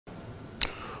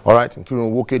All right,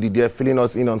 including Wokedi there filling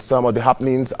us in on some of the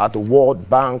happenings at the World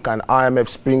Bank and IMF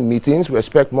spring meetings. We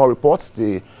expect more reports.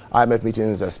 The IMF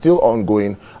meetings are still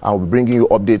ongoing, and we'll be bringing you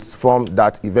updates from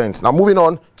that event. Now, moving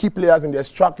on, key players in the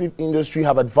extractive industry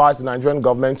have advised the Nigerian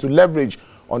government to leverage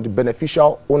on the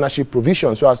beneficial ownership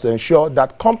provisions so as to ensure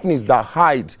that companies that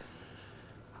hide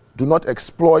do not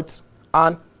exploit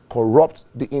and corrupt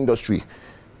the industry.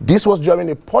 This was during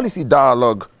a policy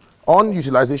dialogue on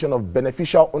utilization of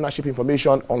beneficial ownership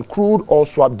information on crude oil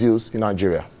swap deals in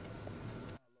Nigeria.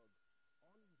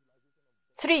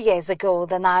 3 years ago,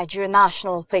 the Nigerian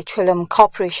National Petroleum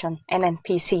Corporation,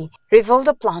 NNPC, revealed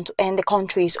a plan to end the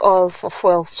country's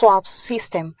oil-for-fuel swap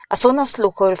system as soon as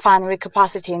local refinery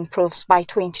capacity improves by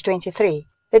 2023.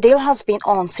 The deal has been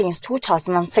on since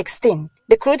 2016.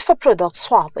 The crude for product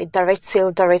swap, a direct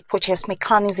sale, direct purchase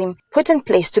mechanism put in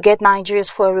place to get Nigeria's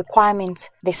fuel requirements.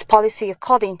 This policy,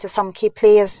 according to some key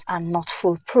players, are not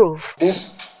foolproof.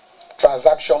 This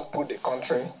transaction put the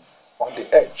country on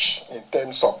the edge in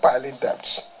terms of piling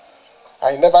debts.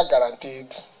 I never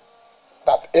guaranteed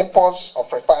that imports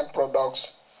of refined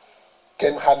products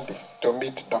came handy to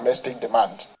meet domestic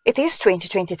demand. It is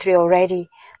 2023 already,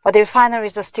 but the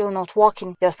refineries are still not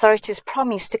working. The authorities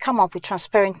promise to come up with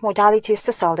transparent modalities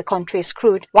to sell the country's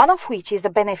crude, one of which is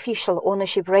the beneficial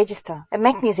ownership register, a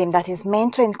mechanism that is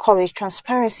meant to encourage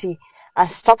transparency and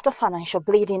stop the financial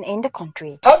bleeding in the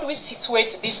country. How do we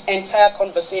situate this entire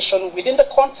conversation within the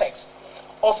context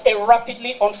of a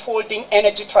rapidly unfolding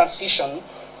energy transition,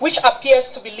 which appears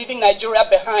to be leaving Nigeria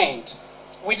behind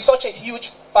with such a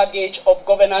huge baggage of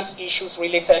governance issues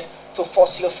related to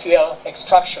fossil fuel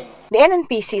extraction? The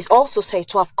NNPC is also said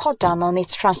to have cut down on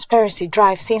its transparency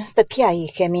drive since the PIA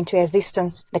came into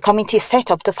existence. The committee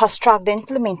set up to fast-track the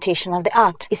implementation of the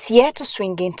Act is yet to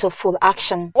swing into full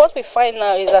action. What we find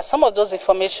now is that some of those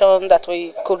information that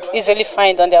we could easily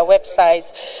find on their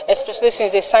websites, especially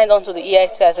since they signed on to the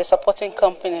EIT as a supporting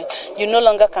company, you no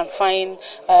longer can find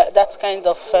that kind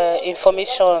of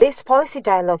information. This policy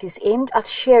dialogue is aimed at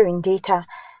sharing data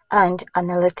and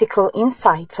analytical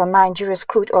insights on Nigeria's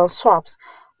crude oil swaps,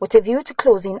 with a view to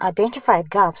closing identified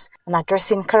gaps and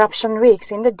addressing corruption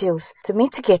risks in the deals to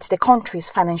mitigate the country's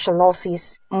financial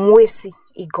losses. Mwesi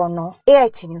Igono,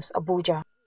 AIT News, Abuja.